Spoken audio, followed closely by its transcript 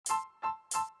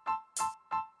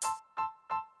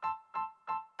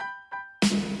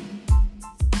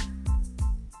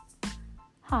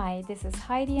Hi, this is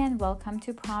Heidi and welcome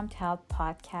to Prompt Health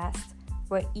Podcast,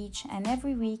 where each and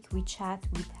every week we chat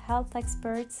with health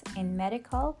experts in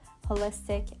medical,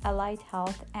 holistic, allied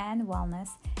health, and wellness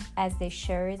as they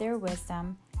share their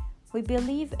wisdom. We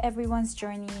believe everyone's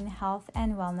journey in health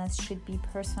and wellness should be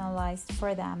personalized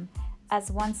for them,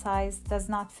 as one size does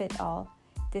not fit all.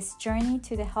 This journey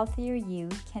to the healthier you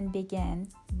can begin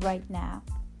right now.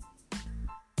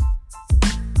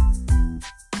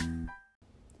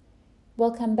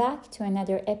 Welcome back to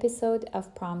another episode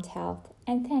of Prompt Health,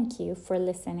 and thank you for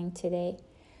listening today.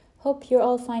 Hope you're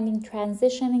all finding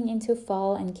transitioning into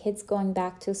fall and kids going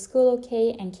back to school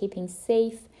okay and keeping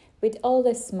safe with all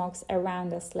the smokes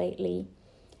around us lately.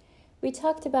 We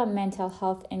talked about mental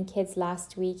health in kids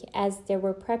last week as they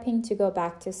were prepping to go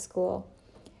back to school.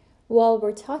 While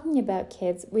we're talking about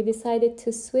kids, we decided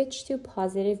to switch to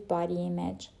positive body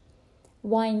image.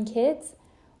 Why in kids?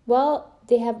 Well,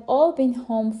 they have all been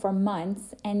home for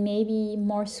months and maybe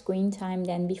more screen time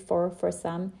than before for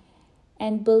some.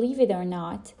 And believe it or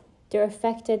not, they're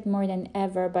affected more than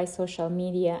ever by social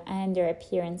media and their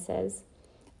appearances.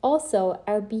 Also,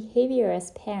 our behavior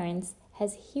as parents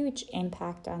has huge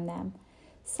impact on them.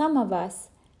 Some of us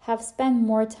have spent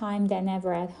more time than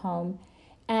ever at home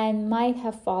and might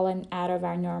have fallen out of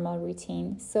our normal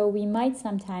routine. So we might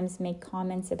sometimes make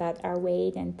comments about our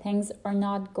weight and things are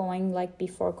not going like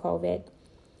before COVID.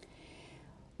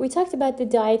 We talked about the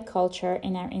diet culture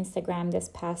in our Instagram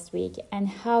this past week and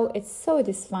how it's so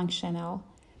dysfunctional.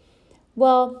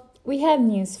 Well, we have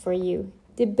news for you.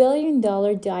 The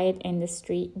billion-dollar diet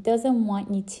industry doesn't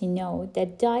want you to know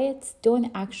that diets don't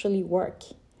actually work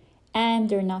and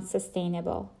they're not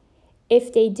sustainable.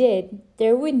 If they did,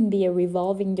 there wouldn't be a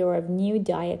revolving door of new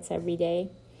diets every day.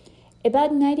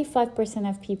 About 95%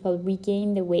 of people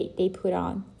regain the weight they put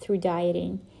on through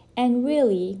dieting. And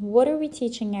really, what are we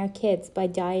teaching our kids by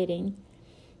dieting?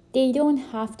 They don't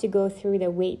have to go through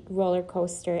the weight roller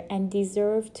coaster and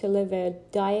deserve to live a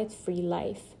diet-free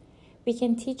life. We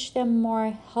can teach them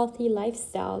more healthy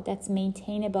lifestyle that's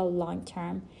maintainable long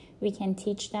term. We can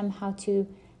teach them how to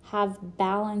have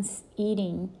balanced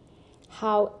eating,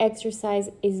 how exercise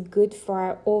is good for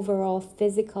our overall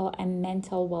physical and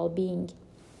mental well-being.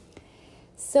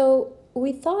 So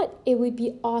we thought it would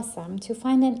be awesome to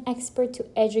find an expert to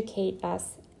educate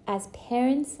us as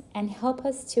parents and help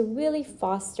us to really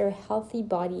foster healthy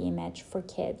body image for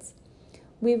kids.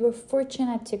 We were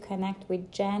fortunate to connect with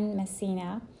Jenn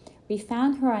Messina. We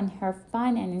found her on her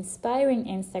fun and inspiring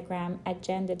Instagram at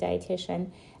Jenn the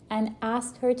Dietitian and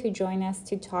asked her to join us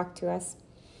to talk to us.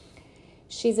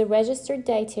 She's a registered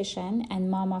dietitian and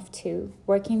mom of two,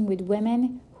 working with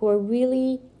women who are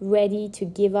really ready to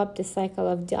give up the cycle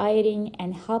of dieting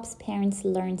and helps parents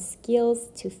learn skills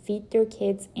to feed their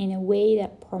kids in a way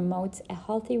that promotes a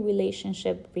healthy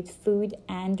relationship with food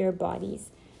and their bodies.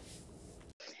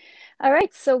 All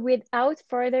right, so without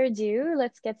further ado,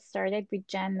 let's get started with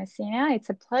Jenn Messina. It's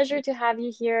a pleasure to have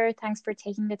you here. Thanks for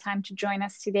taking the time to join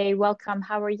us today. Welcome.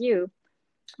 How are you?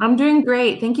 I'm doing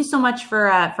great. Thank you so much for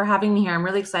having me here. I'm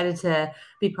really excited to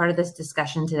be part of this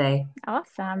discussion today.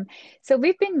 Awesome. So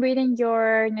we've been reading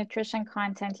your nutrition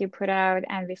content you put out,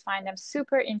 and we find them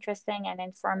super interesting and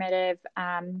informative.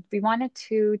 We wanted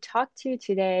to talk to you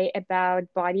today about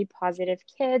body positive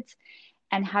kids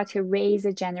and how to raise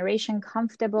a generation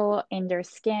comfortable in their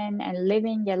skin and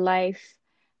living a life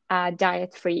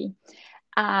diet free.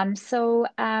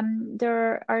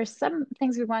 There are some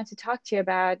things we wanted to talk to you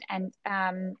about, and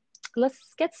let's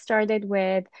get started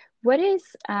with what is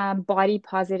body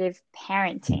positive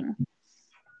parenting?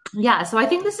 Yeah, so I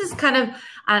think this is kind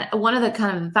of one of the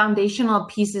kind of foundational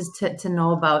pieces to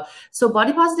know about. So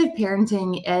body positive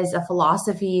parenting is a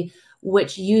philosophy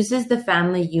which uses the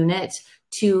family unit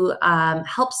to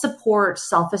help support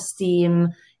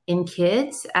self-esteem in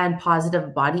kids and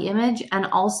positive body image, and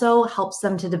also helps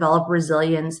them to develop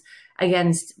resilience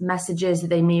against messages that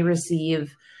they may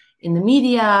receive in the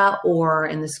media or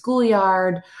in the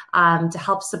schoolyard, to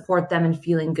help support them in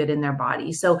feeling good in their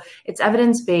body. So it's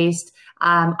evidence-based.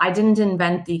 I didn't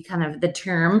invent the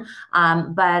term,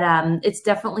 but it's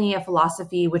definitely a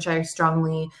philosophy which I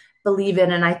strongly believe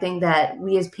in. And I think that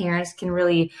we as parents can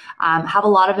really have a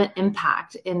lot of an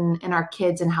impact in our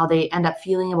kids and how they end up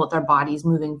feeling about their bodies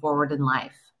moving forward in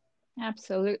life.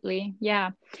 Absolutely. Yeah.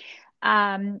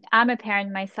 I'm a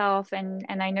parent myself, and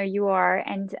I know you are.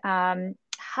 And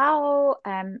how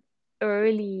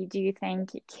early do you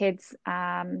think kids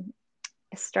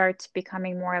start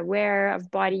becoming more aware of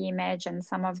body image and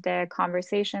some of the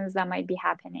conversations that might be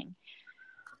happening?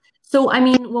 So, I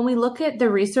mean, when we look at the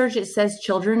research, it says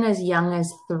children as young as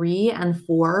 3 and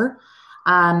 4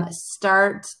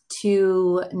 start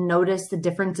to notice the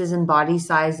differences in body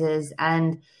sizes.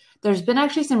 And there's been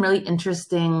actually some really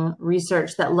interesting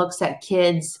research that looks at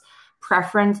kids'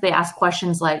 preference. They ask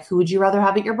questions like, who would you rather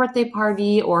have at your birthday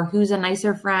party, or who's a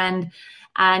nicer friend?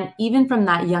 And even from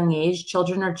that young age,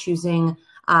 children are choosing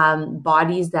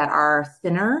bodies that are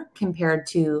thinner compared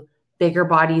to bigger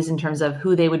bodies in terms of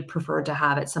who they would prefer to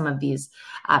have at some of these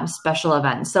special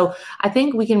events. So I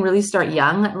think we can really start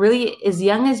young, really as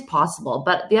young as possible.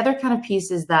 But the other kind of piece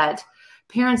is that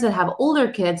parents that have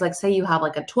older kids, like say you have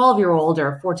like a 12-year-old or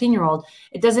a 14-year-old,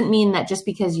 it doesn't mean that just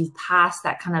because you've passed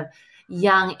that kind of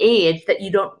young age that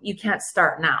you can't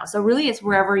start now. So really it's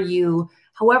wherever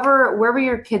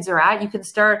your kids are at, you can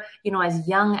start, as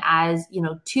young as,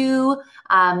 2,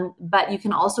 but you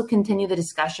can also continue the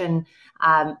discussion,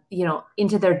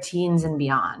 into their teens and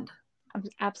beyond.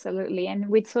 Absolutely. And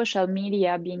with social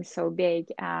media being so big,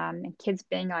 and kids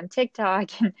being on TikTok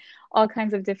and all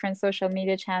kinds of different social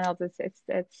media channels,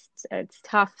 it's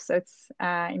tough. So it's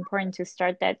important to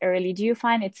start that early. Do you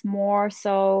find it's more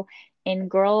so in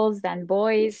girls than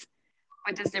boys?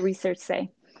 What does the research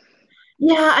say?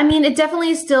 Yeah, I mean, it definitely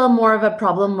is still more of a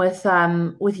problem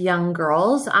with young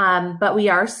girls. But we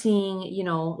are seeing,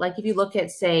 like if you look at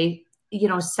say,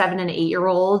 7 and 8 year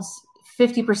olds,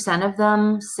 50% of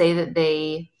them say that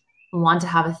they want to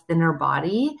have a thinner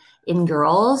body in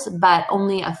girls, but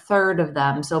only a third of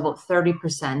them, so about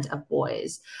 30% of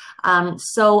boys.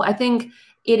 So I think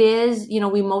it is,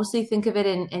 we mostly think of it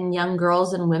in young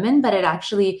girls and women, but it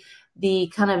actually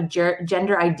the kind of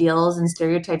gender ideals and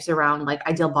stereotypes around like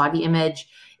ideal body image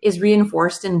is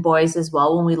reinforced in boys as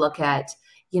well when we look at,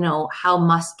 how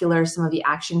muscular some of the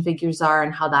action figures are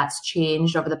and how that's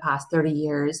changed over the past 30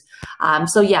 years.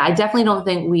 So yeah, I definitely don't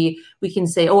think we can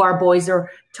say, oh, our boys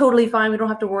are totally fine, we don't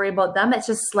have to worry about them. It's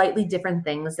just slightly different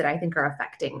things that I think are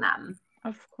affecting them.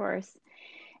 Of course.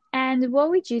 And what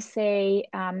would you say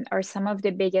are some of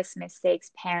the biggest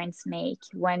mistakes parents make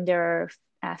when they're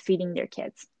feeding their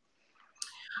kids?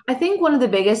 I think one of the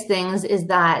biggest things is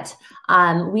that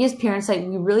we as parents, like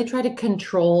we really try to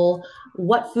control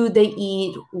what food they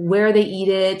eat, where they eat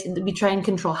it. We try and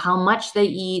control how much they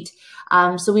eat.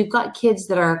 So we've got kids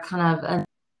that are kind of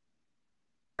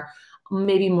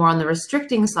maybe more on the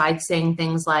restricting side, saying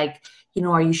things like,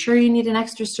 are you sure you need an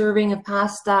extra serving of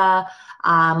pasta?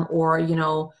 Or,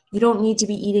 you don't need to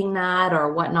be eating that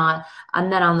or whatnot.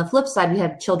 And then on the flip side, we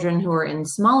have children who are in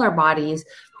smaller bodies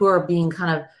who are being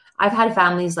I've had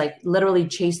families like literally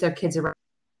chase their kids around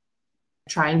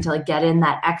trying to like get in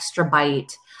that extra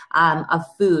bite of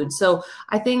food. So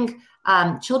I think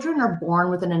children are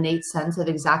born with an innate sense of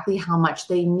exactly how much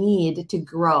they need to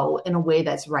grow in a way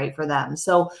that's right for them.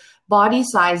 So body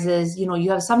sizes, you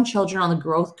have some children on the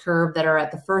growth curve that are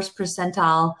at the first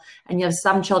percentile, and you have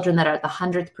some children that are at the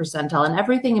 100th percentile, and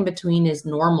everything in between is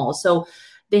normal. So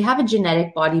they have a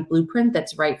genetic body blueprint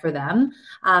that's right for them.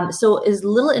 So as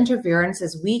little interference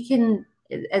as we can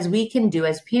do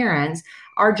as parents,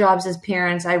 our jobs as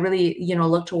parents, I really,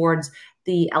 look towards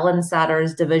the Ellen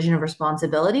Satter's division of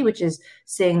responsibility, which is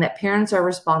saying that parents are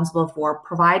responsible for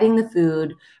providing the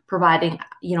food, providing,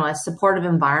 a supportive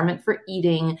environment for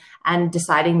eating, and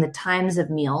deciding the times of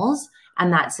meals.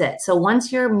 And that's it. So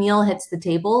once your meal hits the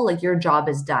table, like your job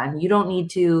is done. You don't need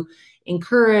to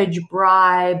encourage,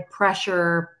 bribe,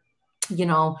 pressure,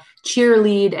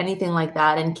 cheerlead, anything like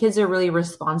that. And kids are really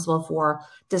responsible for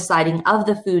deciding of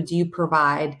the foods you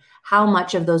provide, how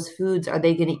much of those foods are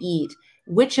they going to eat,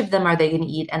 which of them are they going to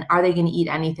eat, and are they going to eat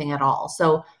anything at all?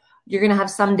 So you're going to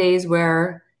have some days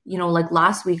where, like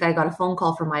last week, I got a phone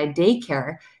call from my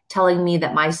daycare telling me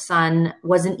that my son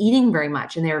wasn't eating very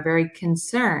much and they were very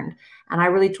concerned. And I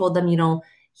really told them,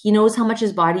 he knows how much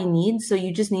his body needs. So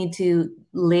you just need to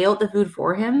lay out the food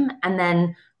for him. And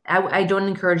then I don't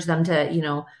encourage them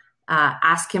to,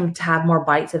 ask him to have more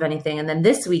bites of anything. And then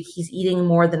this week he's eating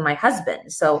more than my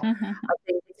husband. So I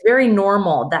think it's very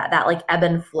normal that like ebb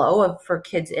and flow for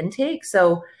kids intake.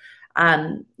 So,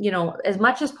 as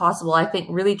much as possible, I think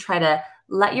really try to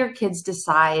let your kids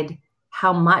decide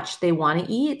how much they want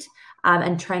to eat,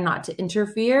 and try not to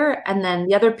interfere. And then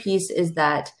the other piece is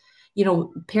that,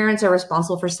 parents are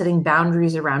responsible for setting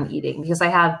boundaries around eating, because I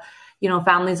have,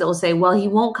 families that will say, well, he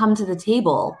won't come to the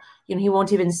table. He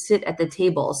won't even sit at the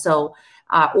table. So,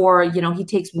 or, he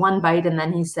takes one bite and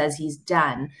then he says he's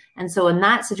done. And so in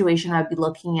that situation, I'd be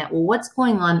looking at, well, what's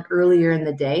going on earlier in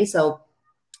the day? So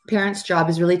parents' job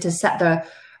is really to set the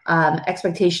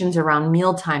expectations around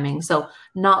meal timing. So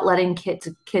not letting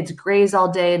kids graze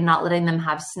all day and not letting them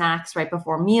have snacks right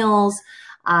before meals,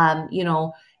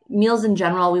 meals in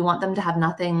general, we want them to have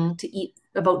nothing to eat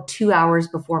about 2 hours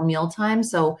before mealtime.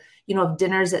 So, if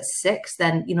dinner's at 6,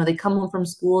 then, they come home from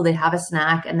school, they have a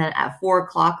snack, and then at 4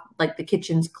 o'clock, like the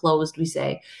kitchen's closed, we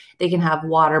say, they can have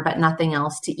water, but nothing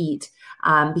else to eat.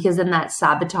 Because then that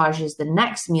sabotages the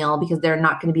next meal because they're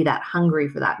not going to be that hungry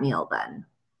for that meal then.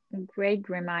 Great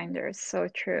reminder. So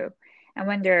true. And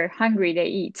when they're hungry, they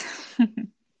eat.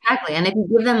 Exactly. And if you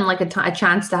give them like a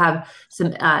chance to have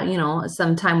some,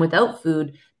 some time without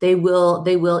food, they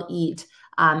will eat.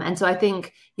 And so I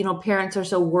think, parents are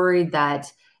so worried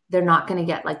that they're not going to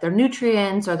get like their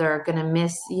nutrients or they're going to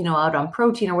miss, out on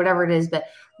protein or whatever it is. But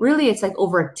really it's like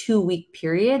over a 2-week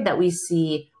period that we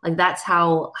see, like that's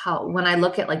how when I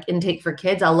look at like intake for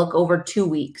kids, I'll look over 2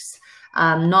 weeks,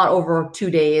 not over 2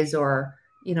 days or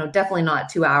definitely not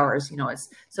 2 hours.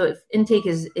 If intake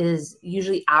is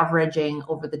usually averaging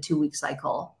over the 2-week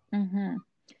cycle. Mm-hmm.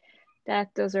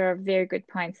 Those are very good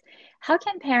points. How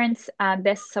can parents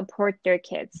best support their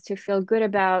kids to feel good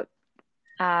about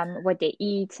what they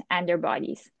eat and their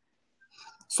bodies?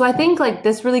 So I think like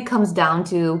this really comes down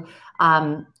to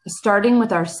starting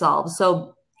with ourselves.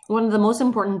 So one of the most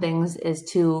important things is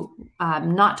to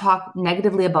not talk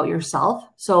negatively about yourself.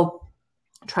 So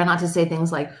try not to say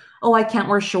things like, oh, I can't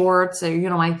wear shorts, or,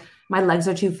 my legs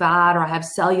are too fat, or I have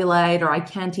cellulite, or I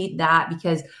can't eat that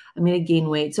because I'm going to gain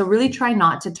weight. So really try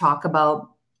not to talk about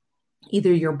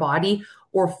either your body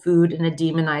or food in a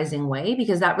demonizing way,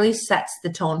 because that really sets the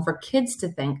tone for kids to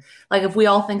think. Like if we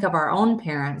all think of our own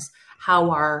parents, how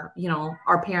our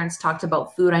parents talked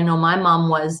about food. I know my mom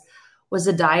was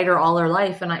a dieter all her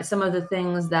life. And some of the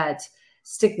things that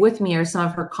stick with me are some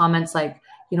of her comments like,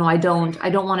 I don't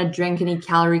want to drink any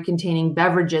calorie containing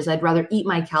beverages. I'd rather eat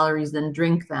my calories than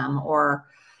drink them. Or,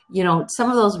 some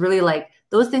of those really like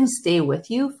those things stay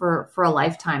with you for a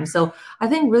lifetime. So I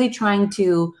think really trying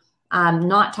to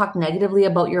not talk negatively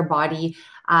about your body,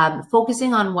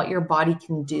 focusing on what your body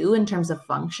can do in terms of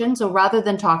function. So rather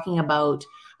than talking about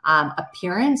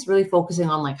appearance, really focusing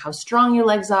on like how strong your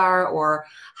legs are or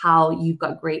how you've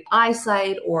got great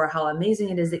eyesight or how amazing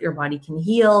it is that your body can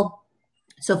heal.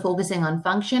 So focusing on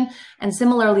function, and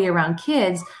similarly around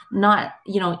kids, not,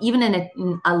 even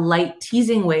in a light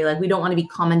teasing way, like we don't want to be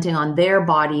commenting on their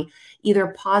body,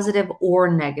 either positive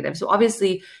or negative. So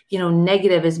obviously,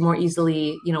 negative is more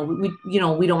easily, we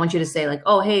don't want you to say like,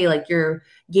 oh, hey, like you're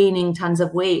gaining tons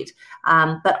of weight.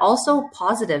 But also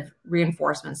positive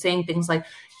reinforcement, saying things like,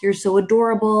 you're so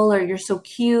adorable, or you're so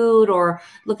cute, or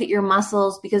look at your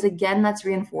muscles, because again, that's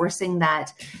reinforcing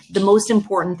that the most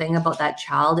important thing about that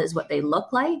child is what they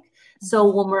look like. So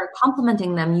when we're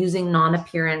complimenting them using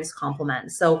non-appearance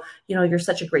compliments, so, you're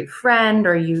such a great friend,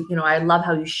 or I love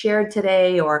how you shared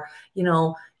today, or,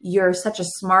 you're such a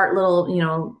smart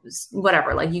little,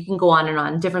 whatever, like you can go on and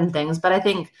on different things. But I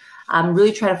think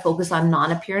really try to focus on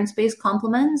non-appearance based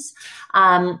compliments.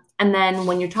 And then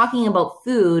when you're talking about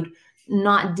food,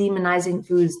 not demonizing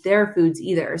their foods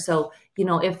either. So,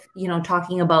 if,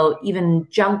 talking about even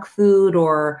junk food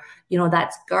or,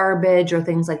 that's garbage or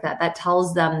things like that, that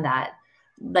tells them that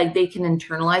like they can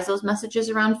internalize those messages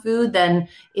around food. Then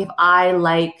if I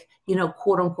like,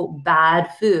 quote unquote, bad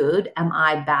food, am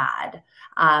I bad?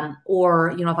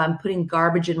 Or, if I'm putting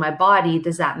garbage in my body,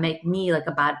 does that make me like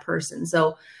a bad person?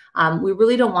 So we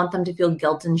really don't want them to feel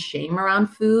guilt and shame around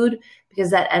food, because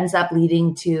that ends up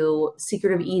leading to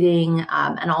secretive eating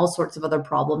and all sorts of other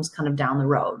problems kind of down the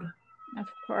road. Of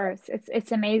course,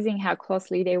 it's amazing how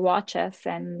closely they watch us,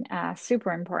 and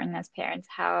super important as parents,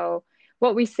 how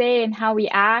what we say and how we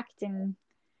act, and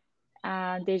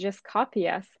they just copy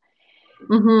us.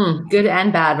 Mm-hmm. Good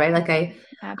and bad, right? Like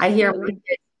I hear my Absolutely.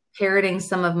 kids parroting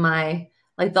some of my,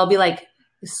 like they'll be like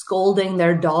scolding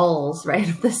their dolls,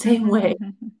 right? The same way.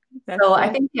 That's So I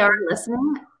so think they are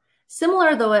listening.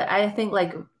 Similar though, I think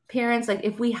like parents, like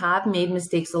if we have made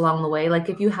mistakes along the way, like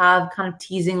if you have kind of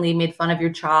teasingly made fun of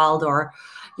your child or,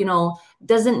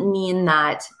 doesn't mean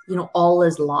that, all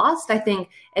is lost. I think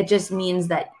it just means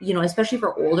that, especially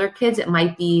for older kids, it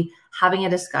might be having a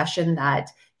discussion that,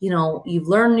 you've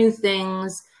learned new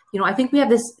things. I think we have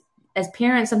this as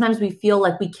parents, sometimes we feel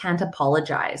like we can't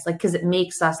apologize, like, because it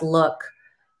makes us look,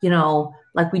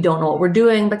 like we don't know what we're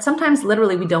doing, but sometimes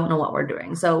literally we don't know what we're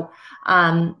doing. So,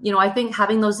 I think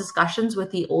having those discussions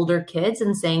with the older kids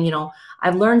and saying,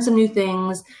 I've learned some new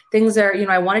things are,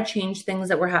 I want to change things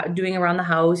that we're doing around the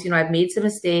house. I've made some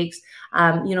mistakes.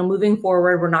 Moving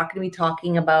forward, we're not going to be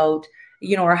talking about,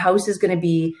 our house is going to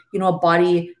be, a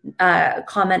body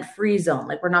comment free zone.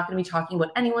 Like we're not going to be talking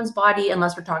about anyone's body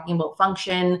unless we're talking about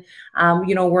function.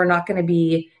 We're not going to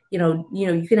be,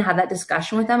 you can have that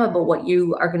discussion with them about what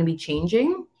you are going to be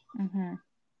changing. Mm-hmm.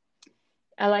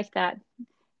 I like that.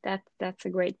 That's a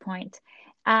great point.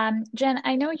 Jenn,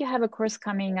 I know you have a course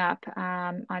coming up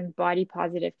on body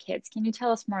positive kids. Can you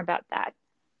tell us more about that?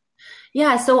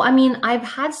 Yeah, so I mean, I've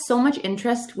had so much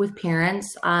interest with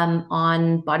parents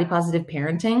on body positive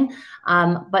parenting,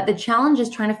 but the challenge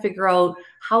is trying to figure out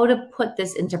how to put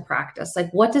this into practice.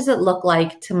 Like, what does it look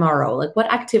like tomorrow? Like,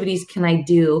 what activities can I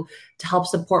do to help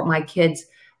support my kids,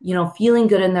 feeling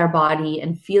good in their body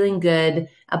and feeling good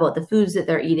about the foods that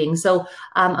they're eating? So,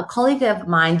 a colleague of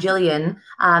mine, Jillian,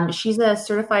 she's a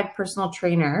certified personal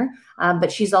trainer,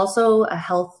 but she's also a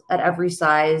health at every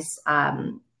size.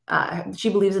 She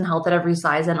believes in health at every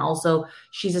size, and also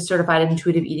she's a certified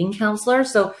intuitive eating counselor.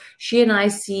 So she and I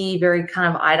see very kind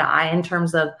of eye to eye in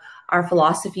terms of our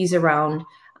philosophies around,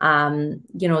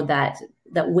 that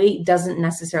weight doesn't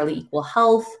necessarily equal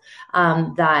health.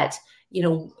 That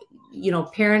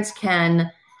parents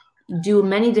can do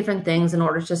many different things in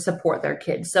order to support their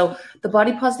kids. So the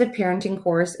body positive parenting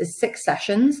course is 6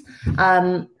 sessions.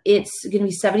 It's going to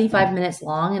be 75 minutes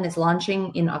long, and it's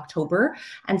launching in October.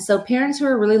 And so parents who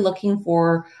are really looking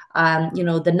for,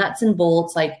 the nuts and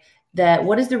bolts, like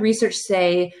what does the research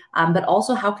say, but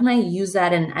also how can I use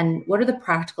that, and what are the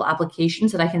practical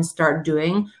applications that I can start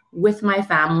doing with my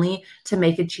family to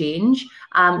make a change?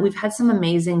 We've had some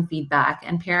amazing feedback,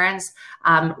 and parents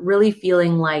really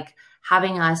feeling like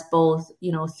having us both,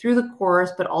 through the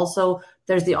course, but also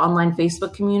there's the online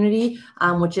Facebook community,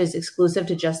 which is exclusive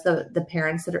to just the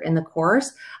parents that are in the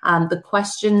course. The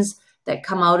questions that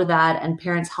come out of that, and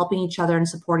parents helping each other and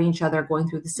supporting each other, going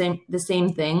through the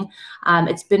same thing.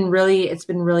 It's been really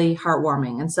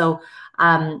heartwarming. And so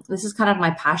this is kind of my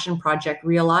passion project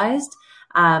realized,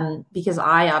 because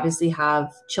I obviously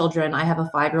have children. I have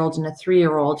a 5-year-old and a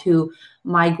 3-year-old who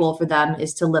my goal for them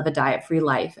is to live a diet-free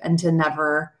life and to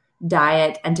never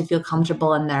diet and to feel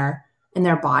comfortable in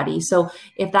their body. So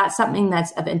if that's something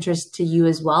that's of interest to you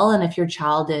as well, and if your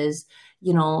child is,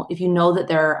 if you know that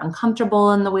they're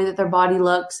uncomfortable in the way that their body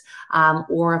looks,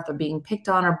 or if they're being picked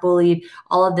on or bullied,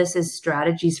 all of this is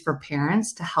strategies for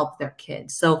parents to help their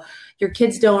kids. So your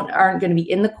kids aren't going to be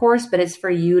in the course, but it's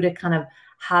for you to kind of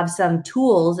have some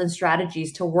tools and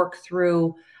strategies to work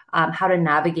through how to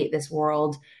navigate this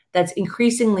world that's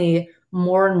increasingly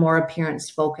more and more appearance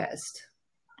focused.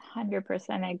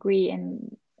 100% agree.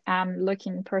 And I'm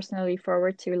looking personally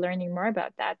forward to learning more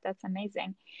about that. That's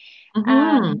amazing.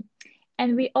 Mm-hmm.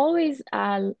 And we always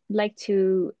like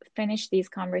to finish these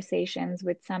conversations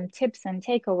with some tips and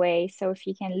takeaways. So if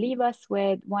you can leave us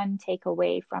with one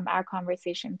takeaway from our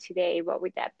conversation today, what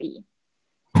would that be?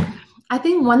 I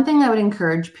think one thing I would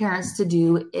encourage parents to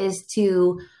do is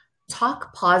to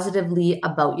talk positively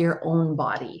about your own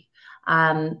body.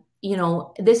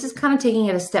 This is kind of taking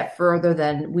it a step further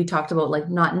than we talked about, like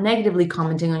not negatively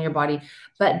commenting on your body.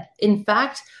 But in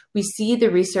fact, we see the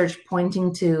research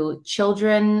pointing to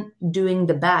children doing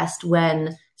the best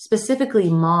when specifically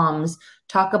moms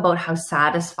talk about how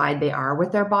satisfied they are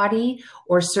with their body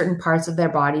or certain parts of their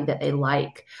body that they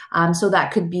like. So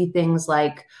that could be things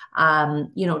like,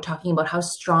 talking about how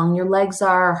strong your legs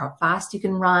are, how fast you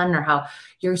can run, or how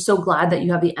you're so glad that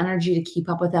you have the energy to keep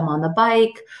up with them on the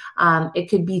bike. It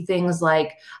could be things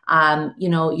like,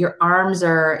 your arms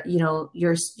are,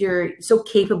 you're so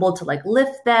capable to like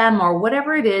lift them, or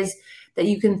whatever it is that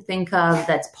you can think of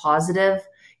that's positive.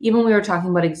 Even we were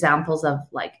talking about examples of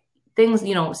like things,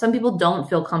 some people don't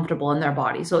feel comfortable in their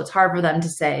body. So it's hard for them to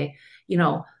say,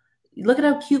 look at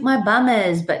how cute my bum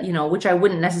is, but, which I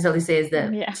wouldn't necessarily say is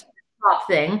the top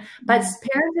thing. But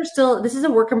parents are still, this is a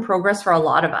work in progress for a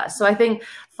lot of us. So I think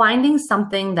finding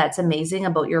something that's amazing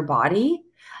about your body,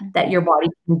 that your body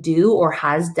can do or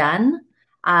has done,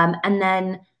 and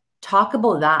then talk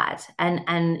about that. And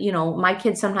my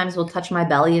kids sometimes will touch my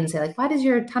belly and say like, why does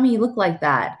your tummy look like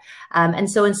that? And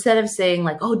so instead of saying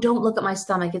like, oh, don't look at my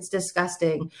stomach, it's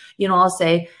disgusting, I'll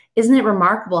say, isn't it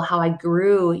remarkable how I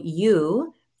grew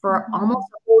you for almost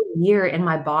a whole year in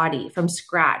my body from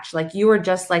scratch? Like you were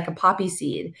just like a poppy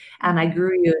seed and I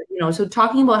grew you, so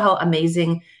talking about how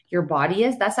amazing your body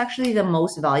is, that's actually the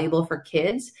most valuable for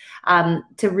kids,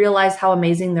 to realize how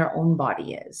amazing their own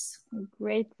body is.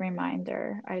 Great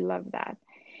reminder. I love that.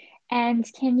 And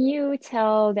can you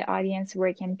tell the audience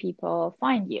where can people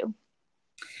find you?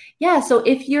 Yeah, so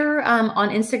if you're on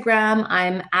Instagram,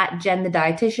 I'm at Jenn the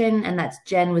dietitian, and that's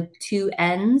Jenn with 2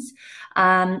 N's.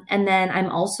 And then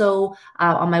I'm also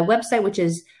on my website, which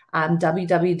is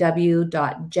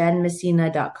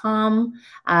www.jennmessina.com,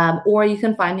 or you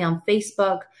can find me on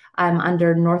Facebook. I'm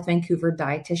under North Vancouver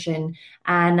Dietitian.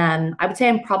 And I would say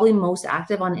I'm probably most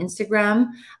active on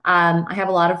Instagram. I have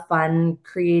a lot of fun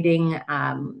creating,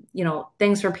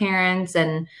 things for parents.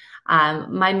 And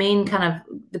My main kind of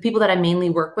the people that I mainly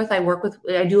work with, I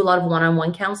do a lot of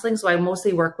one-on-one counseling. So I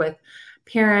mostly work with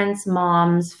parents,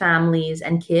 moms, families,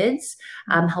 and kids,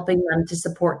 helping them to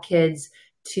support kids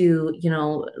to,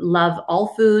 love all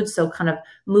foods. So kind of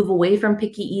move away from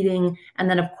picky eating. And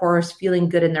then, of course, feeling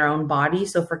good in their own body.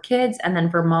 So for kids, and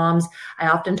then for moms, I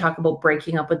often talk about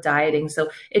breaking up with dieting. So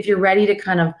if you're ready to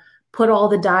kind of put all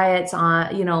the diets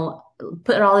on,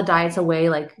 put all the diets away,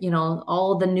 like,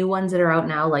 all the new ones that are out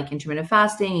now, like intermittent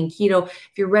fasting and keto,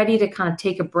 if you're ready to kind of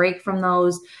take a break from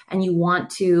those and you want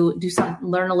to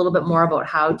learn a little bit more about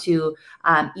how to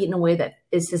eat in a way that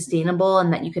is sustainable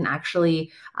and that you can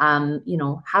actually,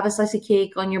 have a slice of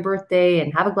cake on your birthday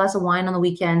and have a glass of wine on the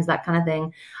weekends, that kind of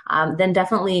thing, then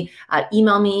definitely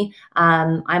email me.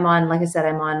 I'm on, like I said,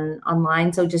 I'm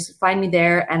online. So just find me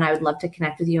there and I would love to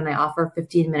connect with you. And I offer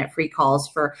 15-minute free calls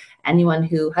for anyone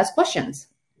who has questions.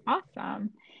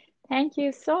 Awesome. Thank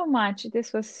you so much.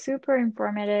 This was super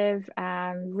informative.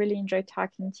 Really enjoyed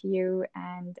talking to you,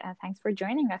 and thanks for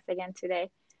joining us again today.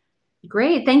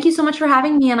 Great. Thank you so much for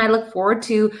having me. And I look forward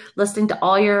to listening to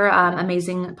all your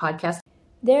amazing podcasts.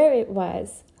 There it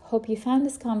was. Hope you found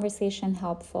this conversation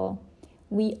helpful.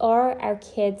 We are our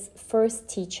kids' first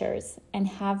teachers and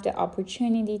have the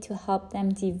opportunity to help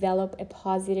them develop a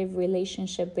positive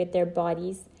relationship with their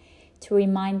bodies, to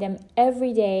remind them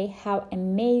every day how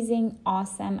amazing,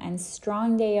 awesome, and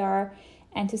strong they are,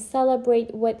 and to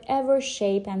celebrate whatever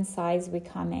shape and size we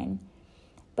come in.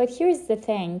 But here's the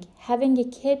thing, having a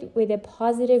kid with a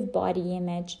positive body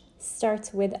image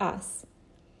starts with us.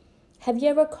 Have you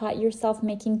ever caught yourself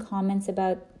making comments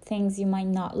about things you might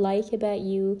not like about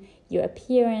you, your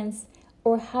appearance,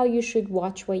 or how you should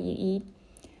watch what you eat?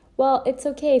 Well, it's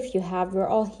okay if you have, we're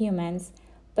all humans.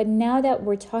 But now that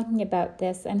we're talking about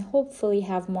this and hopefully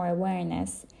have more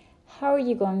awareness, how are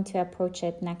you going to approach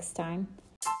it next time?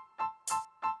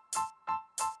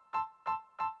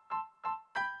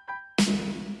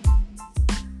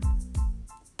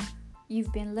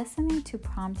 You've been listening to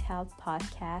Prompt Health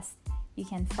Podcast. You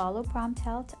can follow Prompt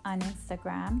Health on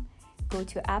Instagram. Go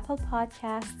to Apple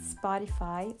Podcasts,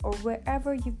 Spotify, or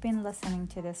wherever you've been listening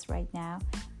to this right now,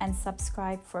 and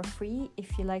subscribe for free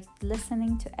if you like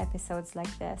listening to episodes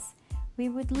like this. We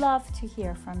would love to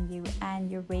hear from you, and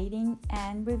your rating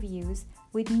and reviews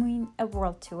would mean a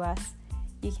world to us.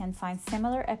 You can find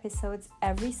similar episodes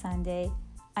every Sunday.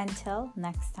 Until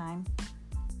next time.